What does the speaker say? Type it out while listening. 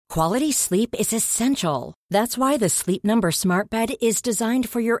Quality sleep is essential. That's why the Sleep Number Smart Bed is designed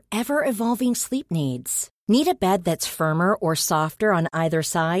for your ever-evolving sleep needs. Need a bed that's firmer or softer on either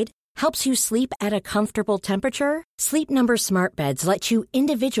side? Helps you sleep at a comfortable temperature? Sleep Number Smart Beds let you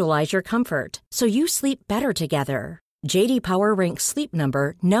individualize your comfort, so you sleep better together. J.D. Power ranks Sleep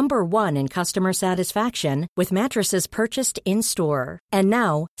Number number 1 in customer satisfaction with mattresses purchased in-store. And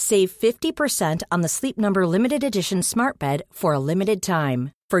now, save 50% on the Sleep Number Limited Edition Smart Bed for a limited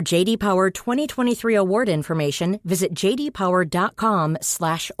time. For J.D. Power 2023 award information, visit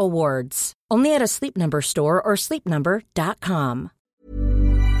jdpower.com/awards. Only at a Sleep Number store or sleepnumber.com.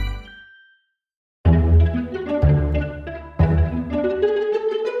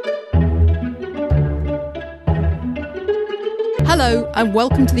 Hello and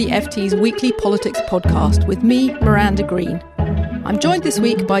welcome to the FT's weekly politics podcast with me, Miranda Green. I'm joined this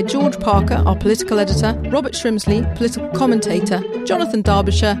week by George Parker, our political editor, Robert Shrimsley, political commentator, Jonathan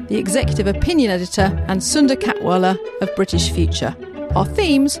Derbyshire, the executive opinion editor, and Sundar Katwala of British Future. Our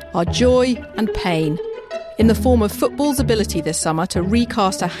themes are joy and pain, in the form of football's ability this summer to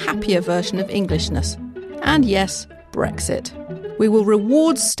recast a happier version of Englishness. And yes, Brexit. We will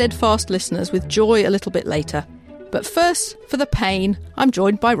reward steadfast listeners with joy a little bit later. But first, for the pain, I'm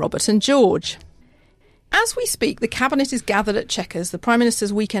joined by Robert and George. As we speak, the Cabinet is gathered at Chequers, the Prime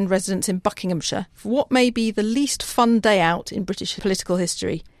Minister's weekend residence in Buckinghamshire, for what may be the least fun day out in British political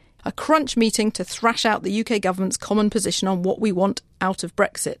history. A crunch meeting to thrash out the UK government's common position on what we want out of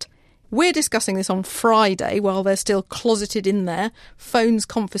Brexit. We're discussing this on Friday while they're still closeted in there, phones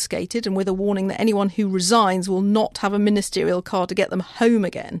confiscated, and with a warning that anyone who resigns will not have a ministerial car to get them home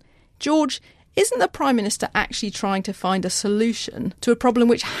again. George, isn't the Prime Minister actually trying to find a solution to a problem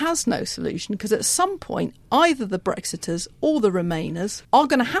which has no solution? Because at some point, either the Brexiters or the Remainers are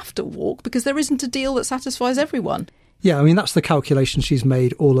going to have to walk because there isn't a deal that satisfies everyone. Yeah, I mean, that's the calculation she's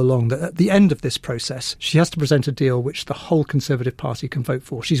made all along, that at the end of this process, she has to present a deal which the whole Conservative Party can vote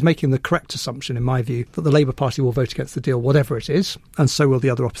for. She's making the correct assumption, in my view, that the Labour Party will vote against the deal, whatever it is, and so will the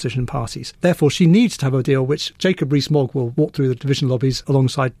other opposition parties. Therefore, she needs to have a deal which Jacob Rees-Mogg will walk through the division lobbies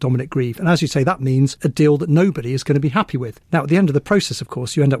alongside Dominic Grieve. And as you say, that means a deal that nobody is going to be happy with. Now, at the end of the process, of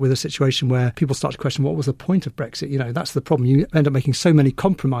course, you end up with a situation where people start to question what was the point of Brexit. You know, that's the problem. You end up making so many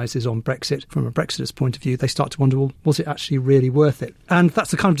compromises on Brexit from a Brexiter's point of view, they start to wonder, well, was it actually really worth it? And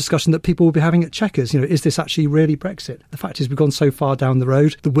that's the kind of discussion that people will be having at Chequers. You know, is this actually really Brexit? The fact is we've gone so far down the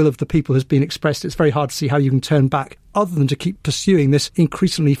road. The will of the people has been expressed. It's very hard to see how you can turn back other than to keep pursuing this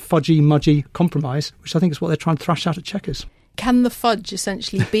increasingly fudgy, mudgy compromise, which I think is what they're trying to thrash out at Chequers. Can the fudge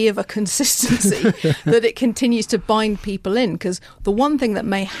essentially be of a consistency that it continues to bind people in? Because the one thing that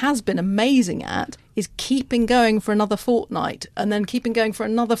May has been amazing at is keeping going for another fortnight and then keeping going for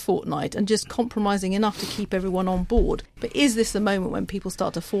another fortnight and just compromising enough to keep everyone on board. But is this the moment when people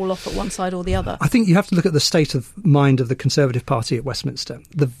start to fall off at one side or the other? I think you have to look at the state of mind of the Conservative Party at Westminster.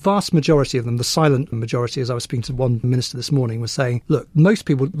 The vast majority of them, the silent majority, as I was speaking to one minister this morning, was saying, look, most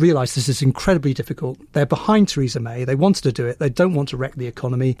people realise this is incredibly difficult. They're behind Theresa May. They wanted to do it. They don't want to wreck the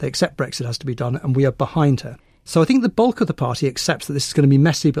economy. They accept Brexit has to be done, and we are behind her. So I think the bulk of the party accepts that this is going to be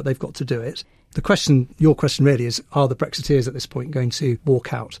messy, but they've got to do it. The question, your question really is, are the Brexiteers at this point going to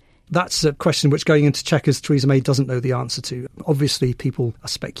walk out? That's a question which, going into Chequers, Theresa May doesn't know the answer to. Obviously, people are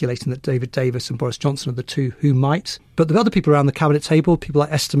speculating that David Davis and Boris Johnson are the two who might. But the other people around the cabinet table, people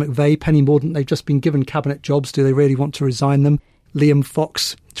like Esther McVey, Penny Mordaunt, they've just been given cabinet jobs. Do they really want to resign them? Liam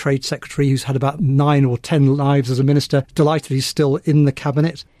Fox, Trade Secretary, who's had about 9 or 10 lives as a minister, delighted he's still in the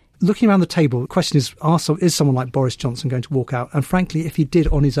cabinet. Looking around the table, the question is someone like Boris Johnson going to walk out? And frankly, if he did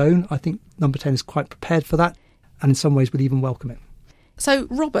on his own, I think Number 10 is quite prepared for that and in some ways would even welcome it. So,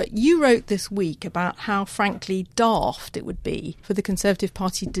 Robert, you wrote this week about how, frankly, daft it would be for the Conservative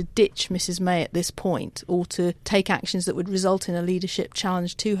Party to ditch Mrs May at this point or to take actions that would result in a leadership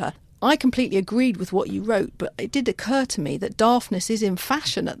challenge to her. I completely agreed with what you wrote, but it did occur to me that daftness is in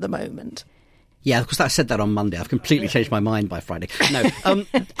fashion at the moment. Yeah, of course, I said that on Monday. I've completely changed my mind by Friday. No,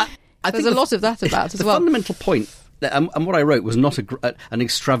 I There's think a lot of that about as well. The fundamental point, and what I wrote was not an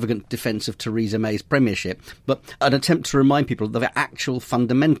extravagant defence of Theresa May's premiership, but an attempt to remind people of the actual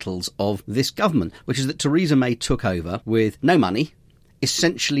fundamentals of this government, which is that Theresa May took over with no money,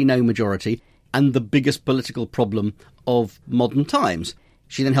 essentially no majority, and the biggest political problem of modern times.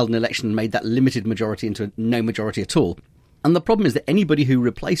 She then held an election and made that limited majority into no majority at all. And the problem is that anybody who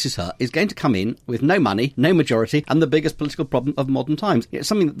replaces her is going to come in with no money, no majority, and the biggest political problem of modern times. It's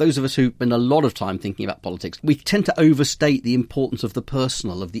something that those of us who spend a lot of time thinking about politics, we tend to overstate the importance of the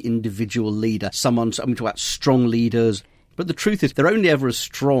personal, of the individual leader. We talk about strong leaders. But the truth is, they're only ever as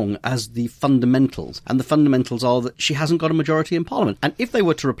strong as the fundamentals. And the fundamentals are that she hasn't got a majority in Parliament. And if they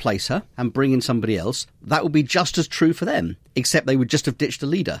were to replace her and bring in somebody else, that would be just as true for them, except they would just have ditched a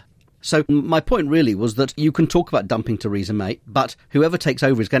leader. So my point really was that you can talk about dumping Theresa May, but whoever takes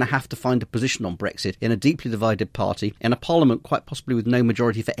over is going to have to find a position on Brexit in a deeply divided party, in a parliament quite possibly with no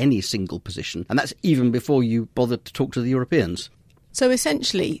majority for any single position. And that's even before you bother to talk to the Europeans. So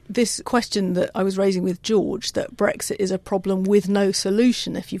essentially, this question that I was raising with George, that Brexit is a problem with no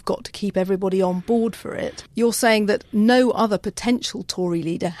solution if you've got to keep everybody on board for it, you're saying that no other potential Tory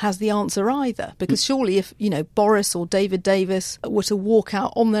leader has the answer either. Because surely if, Boris or David Davis were to walk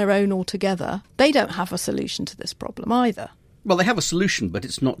out on their own altogether, they don't have a solution to this problem either. Well, they have a solution, but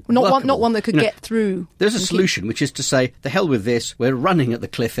it's not one that could get through. There's a solution, which is to say, the hell with this, we're running at the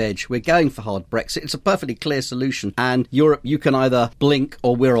cliff edge, we're going for hard Brexit. It's a perfectly clear solution. And Europe, you can either blink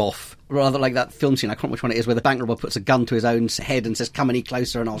or we're off. Rather like that film scene, I can't remember which one it is, where the bank robber puts a gun to his own head and says, come any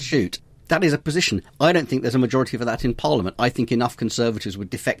closer and I'll shoot. That is a position. I don't think there's a majority for that in Parliament. I think enough Conservatives would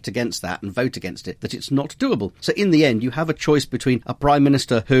defect against that and vote against it, that it's not doable. So in the end, you have a choice between a Prime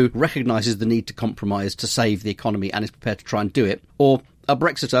Minister who recognises the need to compromise to save the economy and is prepared to try and do it, or a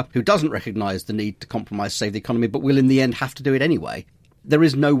Brexiter who doesn't recognise the need to compromise to save the economy but will in the end have to do it anyway. There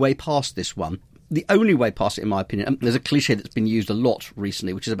is no way past this one. The only way past it, in my opinion, there's a cliche that's been used a lot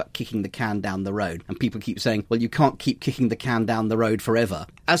recently, which is about kicking the can down the road. And people keep saying, well, you can't keep kicking the can down the road forever.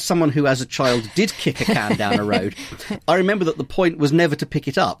 As someone who, as a child, did kick a can down a road, I remember that the point was never to pick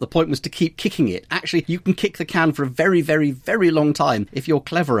it up. The point was to keep kicking it. Actually, you can kick the can for a very, very, very long time if you're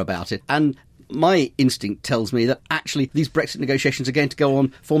clever about it. And my instinct tells me that actually these Brexit negotiations are going to go on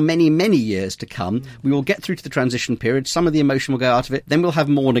for many, many years to come. We will get through to the transition period. Some of the emotion will go out of it. Then we'll have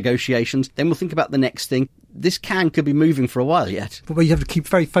more negotiations. Then we'll think about the next thing. This can could be moving for a while yet. But you have to keep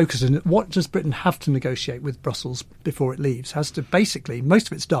very focused on it. What does Britain have to negotiate with Brussels before it leaves? Has to basically, most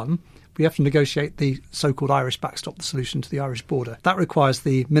of it's done. We have to negotiate the so-called Irish backstop, the solution to the Irish border. That requires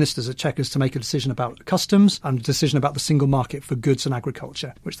the ministers at Chequers to make a decision about customs and a decision about the single market for goods and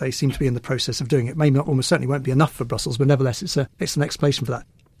agriculture, which they seem to be in the process of doing. It may not, almost certainly won't be enough for Brussels, but nevertheless it's an explanation for that.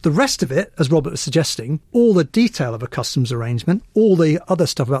 The rest of it, as Robert was suggesting, all the detail of a customs arrangement, all the other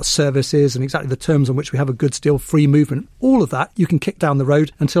stuff about services and exactly the terms on which we have a goods deal, free movement, all of that you can kick down the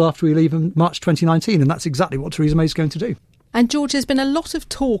road until after we leave in March 2019, and that's exactly what Theresa May is going to do. And George, there's been a lot of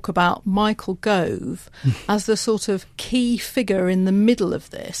talk about Michael Gove as the sort of key figure in the middle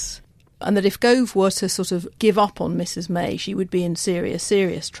of this, and that if Gove were to sort of give up on Mrs May, she would be in serious,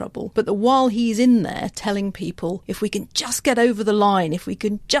 serious trouble. But that while he's in there telling people, if we can just get over the line, if we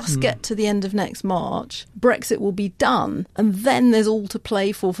can just get to the end of next March, Brexit will be done. And then there's all to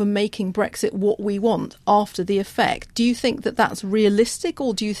play for making Brexit what we want after the effect. Do you think that that's realistic,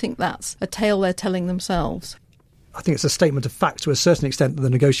 or do you think that's a tale they're telling themselves? I think it's a statement of fact to a certain extent that the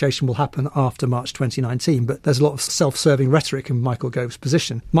negotiation will happen after March 2019, but there's a lot of self-serving rhetoric in Michael Gove's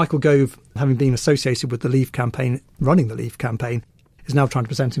position. Michael Gove, having been associated with the Leave campaign, running the Leave campaign, is now trying to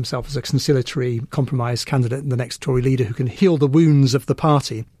present himself as a conciliatory compromise candidate and the next Tory leader who can heal the wounds of the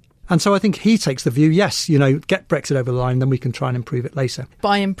party. And so I think he takes the view, yes, get Brexit over the line, then we can try and improve it later.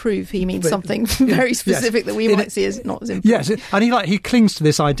 By improve, he means something very specific that we might see as not as improved. Yes, and he clings to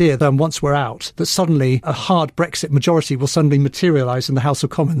this idea that once we're out, that suddenly a hard Brexit majority will suddenly materialise in the House of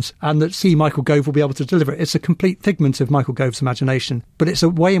Commons, and that Michael Gove will be able to deliver it. It's a complete figment of Michael Gove's imagination, but it's a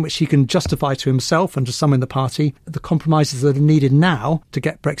way in which he can justify to himself and to some in the party the compromises that are needed now to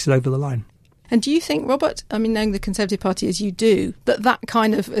get Brexit over the line. And do you think, Robert, knowing the Conservative Party as you do, that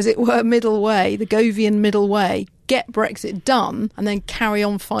kind of, as it were, middle way, the Govian middle way, get Brexit done and then carry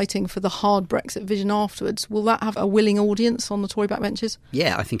on fighting for the hard Brexit vision afterwards, will that have a willing audience on the Tory backbenches?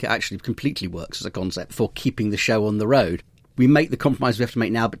 Yeah, I think it actually completely works as a concept for keeping the show on the road. We make the compromise we have to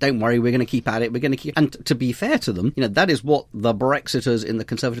make now, but don't worry, we're going to keep at it. We're going to keep... And to be fair to them, that is what the Brexiters in the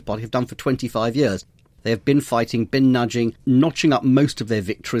Conservative Party have done for 25 years. They have been fighting, been nudging, notching up most of their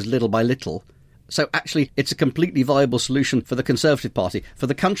victories little by little. So actually, it's a completely viable solution for the Conservative Party. For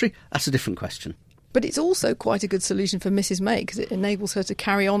the country, that's a different question. But it's also quite a good solution for Mrs May, because it enables her to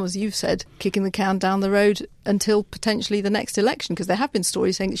carry on, as you've said, kicking the can down the road until potentially the next election, because there have been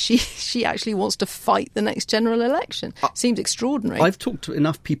stories saying that she actually wants to fight the next general election. Seems extraordinary. I've talked to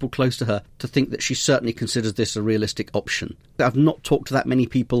enough people close to her to think that she certainly considers this a realistic option. I've not talked to that many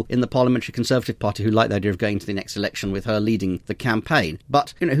people in the Parliamentary Conservative Party who like the idea of going to the next election with her leading the campaign.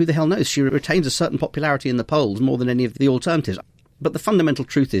 But, who the hell knows? She retains a certain popularity in the polls more than any of the alternatives. But the fundamental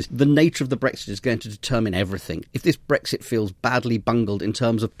truth is the nature of the Brexit is going to determine everything. If this Brexit feels badly bungled in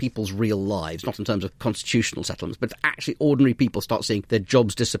terms of people's real lives, not in terms of constitutional settlements, but actually ordinary people start seeing their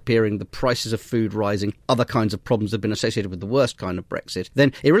jobs disappearing, the prices of food rising, other kinds of problems that have been associated with the worst kind of Brexit,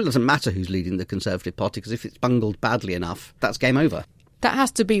 then it really doesn't matter who's leading the Conservative Party, because if it's bungled badly enough, that's game over. That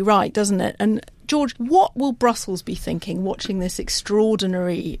has to be right, doesn't it? And George, what will Brussels be thinking watching this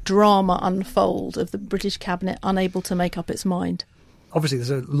extraordinary drama unfold of the British cabinet unable to make up its mind? Obviously,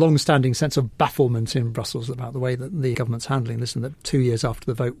 there's a long-standing sense of bafflement in Brussels about the way that the government's handling this, and that 2 years after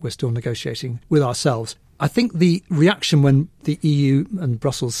the vote, we're still negotiating with ourselves. I think the reaction when the EU and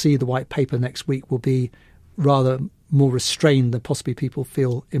Brussels see the white paper next week will be rather more restrained than possibly people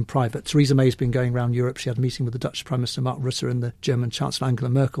feel in private. Theresa May's been going around Europe. She had a meeting with the Dutch Prime Minister Mark Rutte and the German Chancellor Angela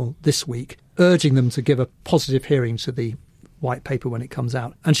Merkel this week, urging them to give a positive hearing to the white paper when it comes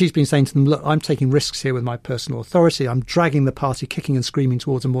out. And she's been saying to them, look, I'm taking risks here with my personal authority. I'm dragging the party kicking and screaming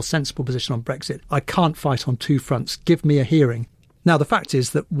towards a more sensible position on Brexit. I can't fight on two fronts. Give me a hearing. Now, the fact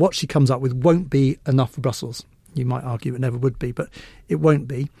is that what she comes up with won't be enough for Brussels. You might argue it never would be, but it won't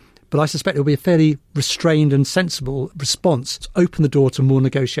be. But I suspect it'll be a fairly restrained and sensible response to open the door to more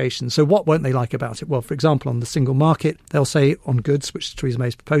negotiations. So what won't they like about it? Well, for example, on the single market, they'll say on goods, which Theresa May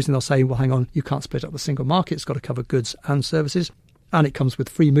is proposing, they'll say, well, hang on, you can't split up the single market. It's got to cover goods and services. And it comes with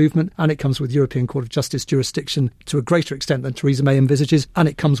free movement, and it comes with European Court of Justice jurisdiction to a greater extent than Theresa May envisages, and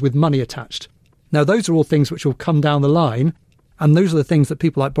it comes with money attached. Now, those are all things which will come down the line. And those are the things that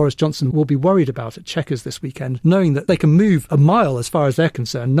people like Boris Johnson will be worried about at Chequers this weekend, knowing that they can move a mile as far as they're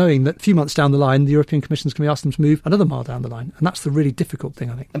concerned, knowing that a few months down the line, the European Commission is going to ask them to move another mile down the line. And that's the really difficult thing,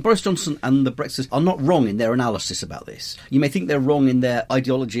 I think. And Boris Johnson and the Brexit are not wrong in their analysis about this. You may think they're wrong in their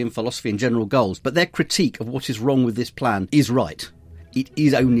ideology and philosophy and general goals, but their critique of what is wrong with this plan is right. It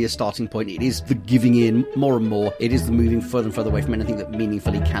is only a starting point. It is the giving in more and more. It is the moving further and further away from anything that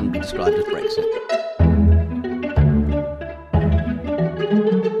meaningfully can be described as Brexit.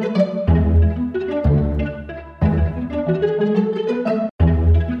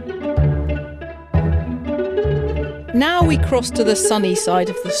 Now we cross to the sunny side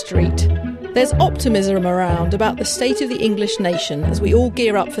of the street. There's optimism around about the state of the English nation as we all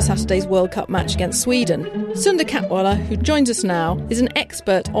gear up for Saturday's World Cup match against Sweden. Sunda Katwala, who joins us now, is an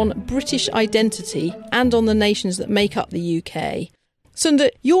expert on British identity and on the nations that make up the UK.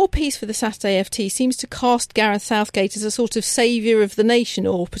 Sunda, your piece for the Saturday FT seems to cast Gareth Southgate as a sort of saviour of the nation,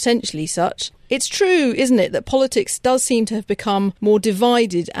 or potentially such. It's true, isn't it, that politics does seem to have become more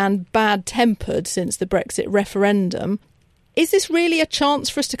divided and bad-tempered since the Brexit referendum. Is this really a chance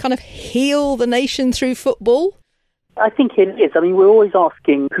for us to kind of heal the nation through football? I think it is. I mean, we're always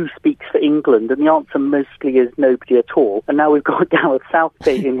asking who speaks for England, and the answer mostly is nobody at all. And now we've got Gareth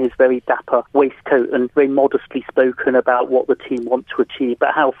Southgate in his very dapper waistcoat and very modestly spoken about what the team want to achieve,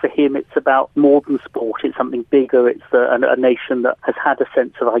 but how for him it's about more than sport. It's something bigger. It's a nation that has had a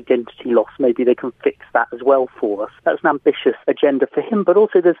sense of identity loss. Maybe they can fix that as well for us. That's an ambitious agenda for him, but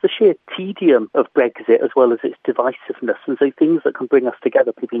also there's the sheer tedium of Brexit as well as its divisiveness, and so things that can bring us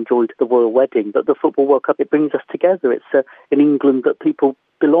together. People enjoyed the royal wedding, but the Football World Cup, it brings us together. It's an England that people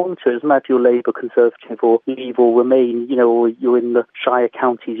belong to. It doesn't matter if you're Labour, Conservative or Leave or Remain, or you're in the Shire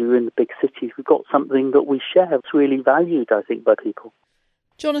counties, you're in the big cities. We've got something that we share. It's really valued, I think, by people.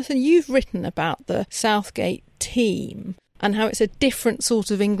 Jonathan, you've written about the Southgate team and how it's a different sort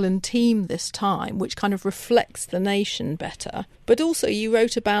of England team this time, which kind of reflects the nation better. But also you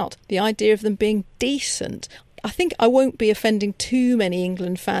wrote about the idea of them being decent. I think I won't be offending too many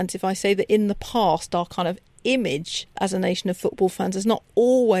England fans if I say that in the past our kind of image as a nation of football fans has not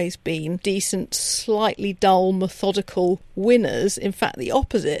always been decent, slightly dull, methodical winners. In fact, the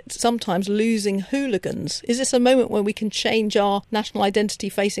opposite, sometimes losing hooligans. Is this a moment where we can change our national identity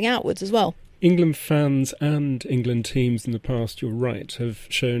facing outwards as well? England fans and England teams in the past, you're right, have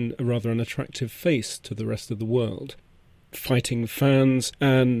shown a rather unattractive face to the rest of the world. Fighting fans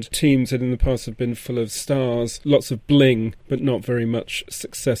and teams that in the past have been full of stars, lots of bling, but not very much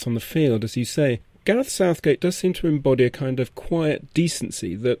success on the field, as you say. Gareth Southgate does seem to embody a kind of quiet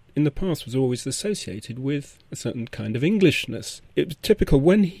decency that in the past was always associated with a certain kind of Englishness. It was typical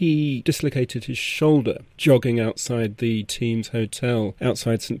when he dislocated his shoulder jogging outside the team's hotel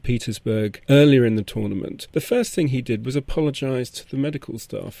outside St. Petersburg earlier in the tournament. The first thing he did was apologise to the medical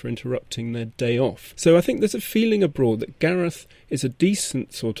staff for interrupting their day off. So I think there's a feeling abroad that Gareth is a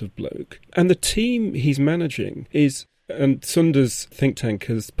decent sort of bloke, and the team he's managing is, and Sunda's think tank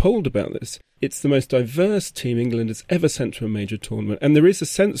has polled about this, it's the most diverse team England has ever sent to a major tournament. And there is a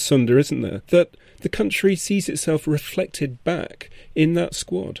sense, Sunda, isn't there, that the country sees itself reflected back in that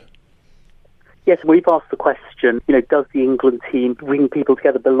squad. Yes, we've asked the question, does the England team bring people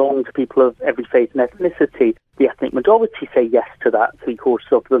together, belong to people of every faith and ethnicity? The ethnic majority say yes to that,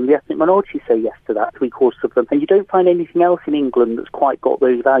 3/4 of them. The ethnic minority say yes to that, 3/4 of them. And you don't find anything else in England that's quite got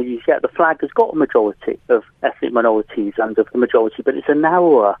those values yet. The flag has got a majority of ethnic minorities and of the majority, but it's a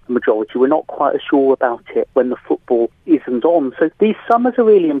narrower majority. We're not quite as sure about it when the football isn't on. So these summers are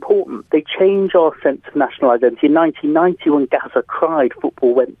really important. They change our sense of national identity. In 1990, when Gaza cried,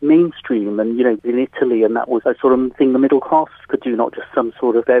 football went mainstream, and, in Italy, and that was a sort of thing the middle class could do, not just some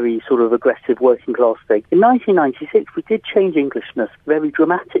sort of very sort of aggressive working class thing. In 1996, we did change Englishness very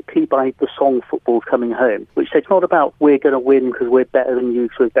dramatically by the song Football's Coming Home, which said it's not about we're going to win because we're better than you,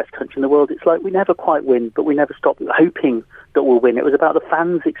 because we're the best country in the world. It's like we never quite win, but we never stop hoping that we'll win. It was about the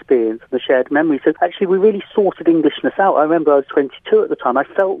fans' experience and the shared memory. So actually we really sorted Englishness out. I remember I was 22 at the time. I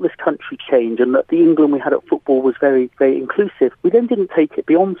felt this country change, and that the England we had at football was very, very inclusive. We then didn't take it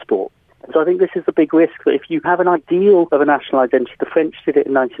beyond sport. So I think this is the big risk, that if you have an ideal of a national identity, the French did it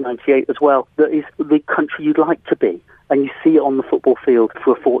in 1998 as well, that is the country you'd like to be, and you see it on the football field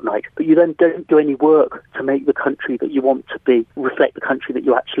for a fortnight, but you then don't do any work to make the country that you want to be reflect the country that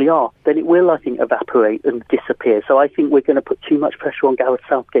you actually are, then it will, I think, evaporate and disappear. So I think we're going to put too much pressure on Gareth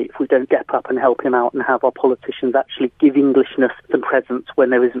Southgate if we don't step up and help him out and have our politicians actually give Englishness some presence when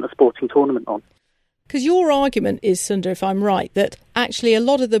there isn't a sporting tournament on. Because your argument is, Sundar, if I'm right, that actually a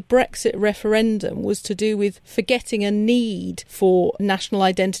lot of the Brexit referendum was to do with forgetting a need for national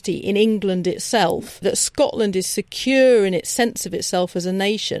identity in England itself, that Scotland is secure in its sense of itself as a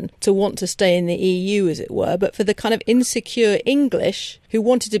nation to want to stay in the EU, as it were, but for the kind of insecure English who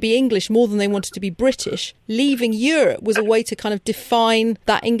wanted to be English more than they wanted to be British, leaving Europe was a way to kind of define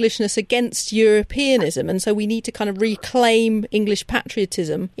that Englishness against Europeanism. And so we need to kind of reclaim English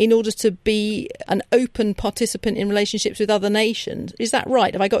patriotism in order to be an open participant in relationships with other nations. Is that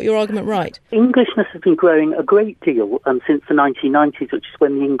right? Have I got your argument right? Englishness has been growing a great deal since the 1990s, which is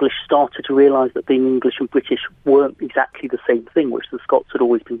when the English started to realise that being English and British weren't exactly the same thing, which the Scots had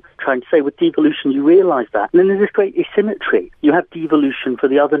always been trying to say. With devolution, you realise that. And then there's this great asymmetry. You have devolution for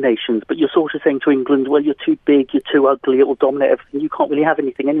the other nations, but you're sort of saying to England, well, you're too big, you're too ugly, it will dominate everything. You can't really have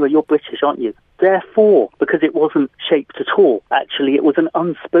anything anyway. You're British, aren't you? Therefore, because it wasn't shaped at all, actually, it was an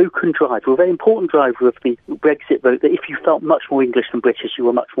unspoken driver, a very important driver of the Brexit vote, that if you felt much more English than British, you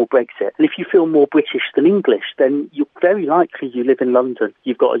were much more Brexit. And if you feel more British than English, then you're very likely you live in London,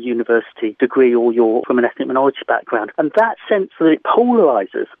 you've got a university degree, or you're from an ethnic minority background. And that sense that it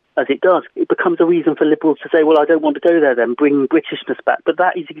polarises, as it does, it becomes a reason for Liberals to say, well, I don't want to go there then, bring Britishness back. But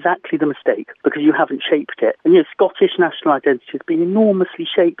that is exactly the mistake, because you haven't shaped it. And, Scottish national identity has been enormously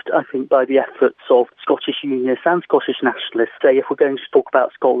shaped, I think, by the efforts of Scottish Unionists and Scottish nationalists. Say, if we're going to talk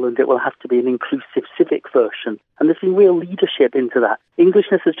about Scotland, it will have to be an inclusive civic version. And there's been real leadership into that.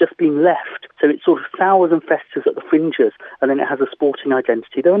 Englishness has just been left, so it sort of sours and festers at the fringes, and then it has a sporting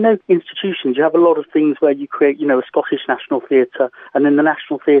identity. There are no institutions. You have a lot of things where you create, a Scottish National Theatre, and then the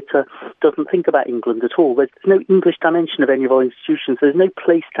National Theatre doesn't think about England at all. There's no English dimension of any of our institutions. There's no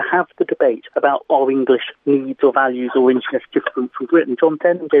place to have the debate about our English needs or values or Englishness different from Britain. John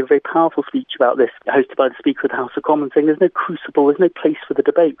Denham gave a very powerful speech about this, hosted by the Speaker of the House of Commons, saying there's no crucible, there's no place for the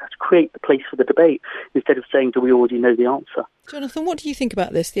debate. We have to create the place for the debate, instead of saying, do we already know the answer? Jonathan, what do you think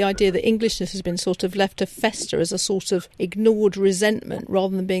about this? The idea that Englishness has been sort of left to fester as a sort of ignored resentment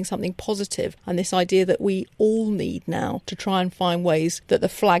rather than being something positive, and this idea that we all need now to try and find ways that the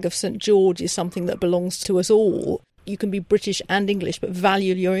flag of St George is something that belongs to us all. You can be British and English, but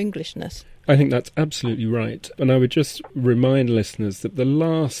value your Englishness. I think that's absolutely right. And I would just remind listeners that the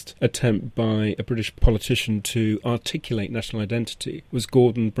last attempt by a British politician to articulate national identity was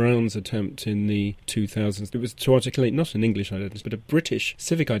Gordon Brown's attempt in the 2000s. It was to articulate not an English identity, but a British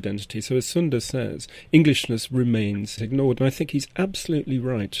civic identity. So as Sundar says, Englishness remains ignored. And I think he's absolutely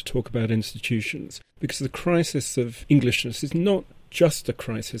right to talk about institutions, because the crisis of Englishness is not just a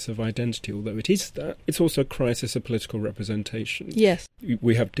crisis of identity, although it is that. It's also a crisis of political representation. Yes.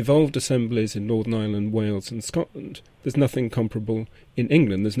 We have devolved assemblies in Northern Ireland, Wales and Scotland. There's nothing comparable in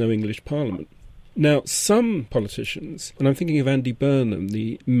England. There's no English Parliament. Now, some politicians, and I'm thinking of Andy Burnham,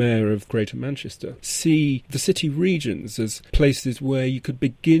 the Mayor of Greater Manchester, see the city regions as places where you could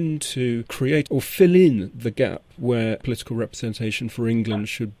begin to create or fill in the gap where political representation for England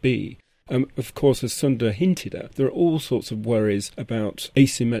should be. Of course, as Sundar hinted at, there are all sorts of worries about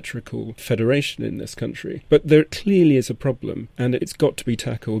asymmetrical federation in this country. But there clearly is a problem, and it's got to be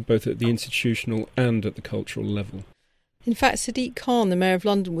tackled both at the institutional and at the cultural level. In fact, Sadiq Khan, the Mayor of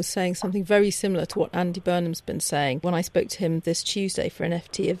London, was saying something very similar to what Andy Burnham's been saying when I spoke to him this Tuesday for an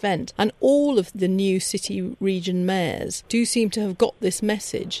FT event. And all of the new city region mayors do seem to have got this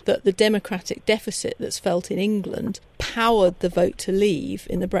message that the democratic deficit that's felt in England powered the vote to leave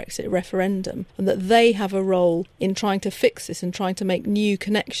in the Brexit referendum, and that they have a role in trying to fix this and trying to make new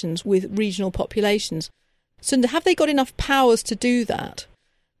connections with regional populations. Sunda, have they got enough powers to do that?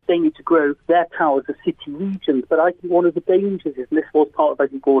 They need to grow their powers as city regions. But I think one of the dangers is, and this was part of, I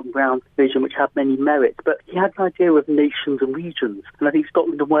think, Gordon Brown's vision, which had many merits, but he had an idea of nations and regions. And I think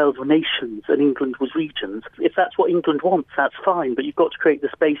Scotland and Wales were nations and England was regions. If that's what England wants, that's fine, but you've got to create the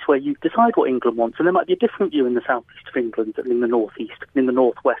space where you decide what England wants. And there might be a different view in the southeast of England than in the northeast, in the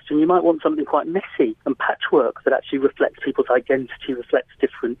northwest. And you might want something quite messy and patchwork that actually reflects people's identity, reflects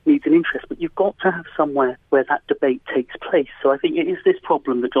different needs and interests. But you've got to have somewhere where that debate takes place. So I think it is this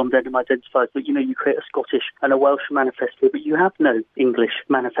problem that John Denham identifies, that, you create a Scottish and a Welsh manifesto, but you have no English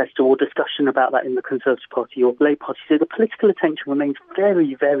manifesto or discussion about that in the Conservative Party or Labour Party. So the political attention remains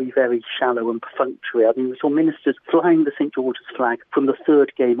very, very, very shallow and perfunctory. I mean, we saw ministers flying the St George's flag from the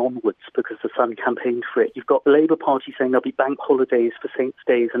third game onwards because the Sun campaigned for it. You've got the Labour Party saying there'll be bank holidays for Saints'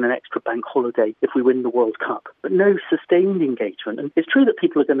 Days and an extra bank holiday if we win the World Cup, but no sustained engagement. And it's true that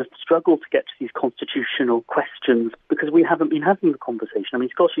people are going to struggle to get to these constitutional questions because we haven't been having the conversation. I mean,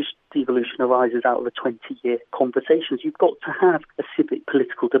 Scottish devolution arises out of a 20-year conversations. You've got to have a civic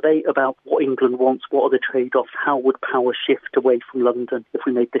political debate about what England wants, what are the trade-offs, how would power shift away from London if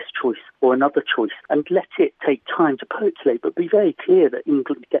we made this choice or another choice, and let it take time to percolate, but be very clear that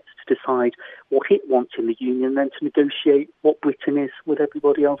England gets to decide what it wants in the Union, then to negotiate what Britain is with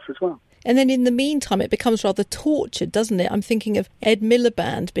everybody else as well. And then in the meantime, it becomes rather tortured, doesn't it? I'm thinking of Ed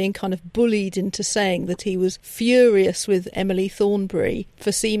Miliband being kind of bullied into saying that he was furious with Emily Thornberry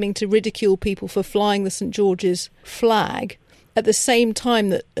for seeming to ridicule people for flying the St George's flag, at the same time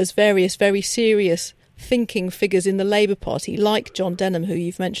that as various very serious thinking figures in the Labour Party, like John Denham, who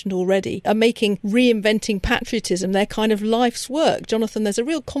you've mentioned already, are making reinventing patriotism their kind of life's work. Jonathan, there's a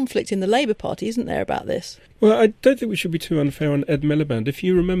real conflict in the Labour Party, isn't there, about this? Well, I don't think we should be too unfair on Ed Miliband. If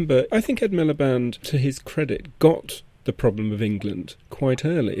you remember, I think Ed Miliband, to his credit, got the problem of England quite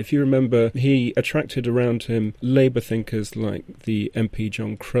early. If you remember, he attracted around him Labour thinkers like the MP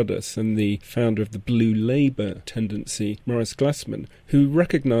John Cruddas and the founder of the Blue Labour tendency, Maurice Glassman, who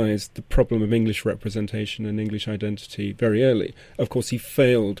recognised the problem of English representation and English identity very early. Of course, Ed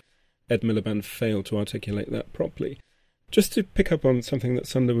Miliband failed to articulate that properly. Just to pick up on something that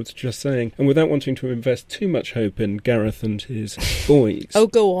Sunda was just saying, and without wanting to invest too much hope in Gareth and his boys. Oh,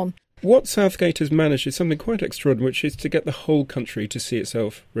 go on. What Southgate has managed is something quite extraordinary, which is to get the whole country to see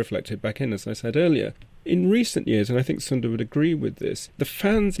itself reflected back in, as I said earlier. In recent years, and I think Sunda would agree with this, the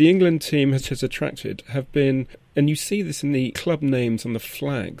fans the England team has attracted have been, and you see this in the club names on the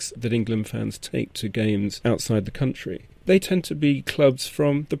flags that England fans take to games outside the country. They tend to be clubs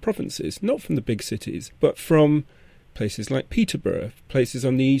from the provinces, not from the big cities, but from places like Peterborough, places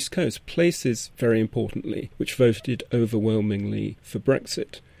on the East Coast, places, very importantly, which voted overwhelmingly for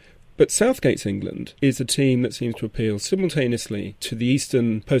Brexit. But Southgate's England is a team that seems to appeal simultaneously to the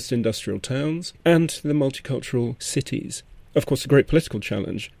eastern post-industrial towns and to the multicultural cities. Of course, the great political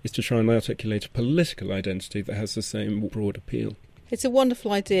challenge is to try and articulate a political identity that has the same broad appeal. It's a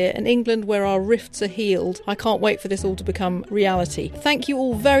wonderful idea, and England where our rifts are healed. I can't wait for this all to become reality. Thank you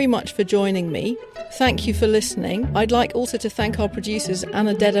all very much for joining me. Thank you for listening. I'd like also to thank our producers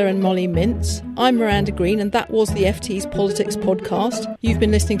Anna Dedder and Molly Mintz. I'm Miranda Green, and that was the FT's Politics Podcast. You've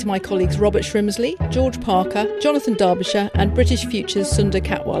been listening to my colleagues Robert Shrimsley, George Parker, Jonathan Derbyshire and British Future's Sunda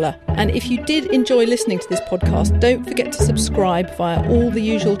Katwala. And if you did enjoy listening to this podcast, don't forget to subscribe via all the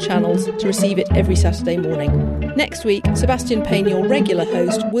usual channels to receive it every Saturday morning. Next week, Sebastian Payne, your regular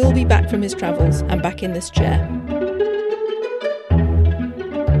host, will be back from his travels and back in this chair.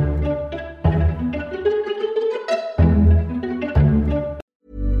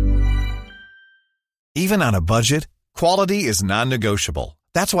 Even on a budget, quality is non-negotiable.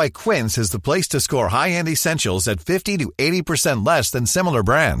 That's why Quince is the place to score high-end essentials at 50 to 80% less than similar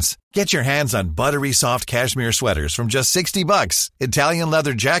brands. Get your hands on buttery soft cashmere sweaters from just $60, Italian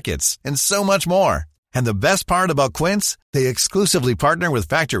leather jackets, and so much more. And the best part about Quince, they exclusively partner with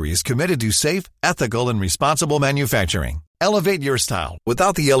factories committed to safe, ethical, and responsible manufacturing. Elevate your style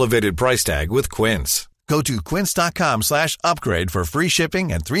without the elevated price tag with Quince. Go to quince.com/upgrade for free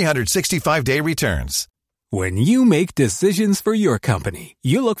shipping and 365-day returns. When you make decisions for your company,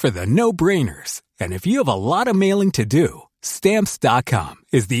 you look for the no-brainers. And if you have a lot of mailing to do, Stamps.com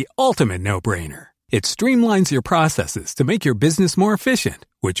is the ultimate no-brainer. It streamlines your processes to make your business more efficient,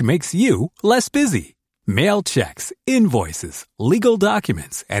 which makes you less busy. Mail checks, invoices, legal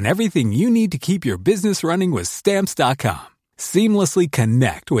documents, and everything you need to keep your business running with Stamps.com. Seamlessly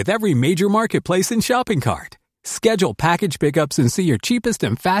connect with every major marketplace and shopping cart. Schedule package pickups and see your cheapest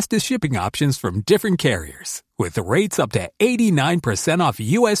and fastest shipping options from different carriers, with rates up to 89% off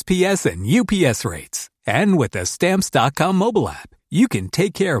USPS and UPS rates. And with the Stamps.com mobile app, you can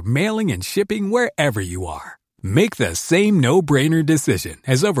take care of mailing and shipping wherever you are. Make the same no-brainer decision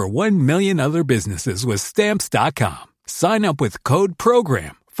as over 1 million other businesses with Stamps.com. Sign up with code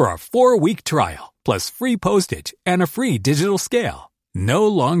PROGRAM for a 4-week trial, plus free postage and a free digital scale. No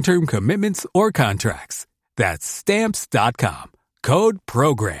long-term commitments or contracts. That's Stamps.com. Code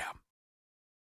PROGRAM.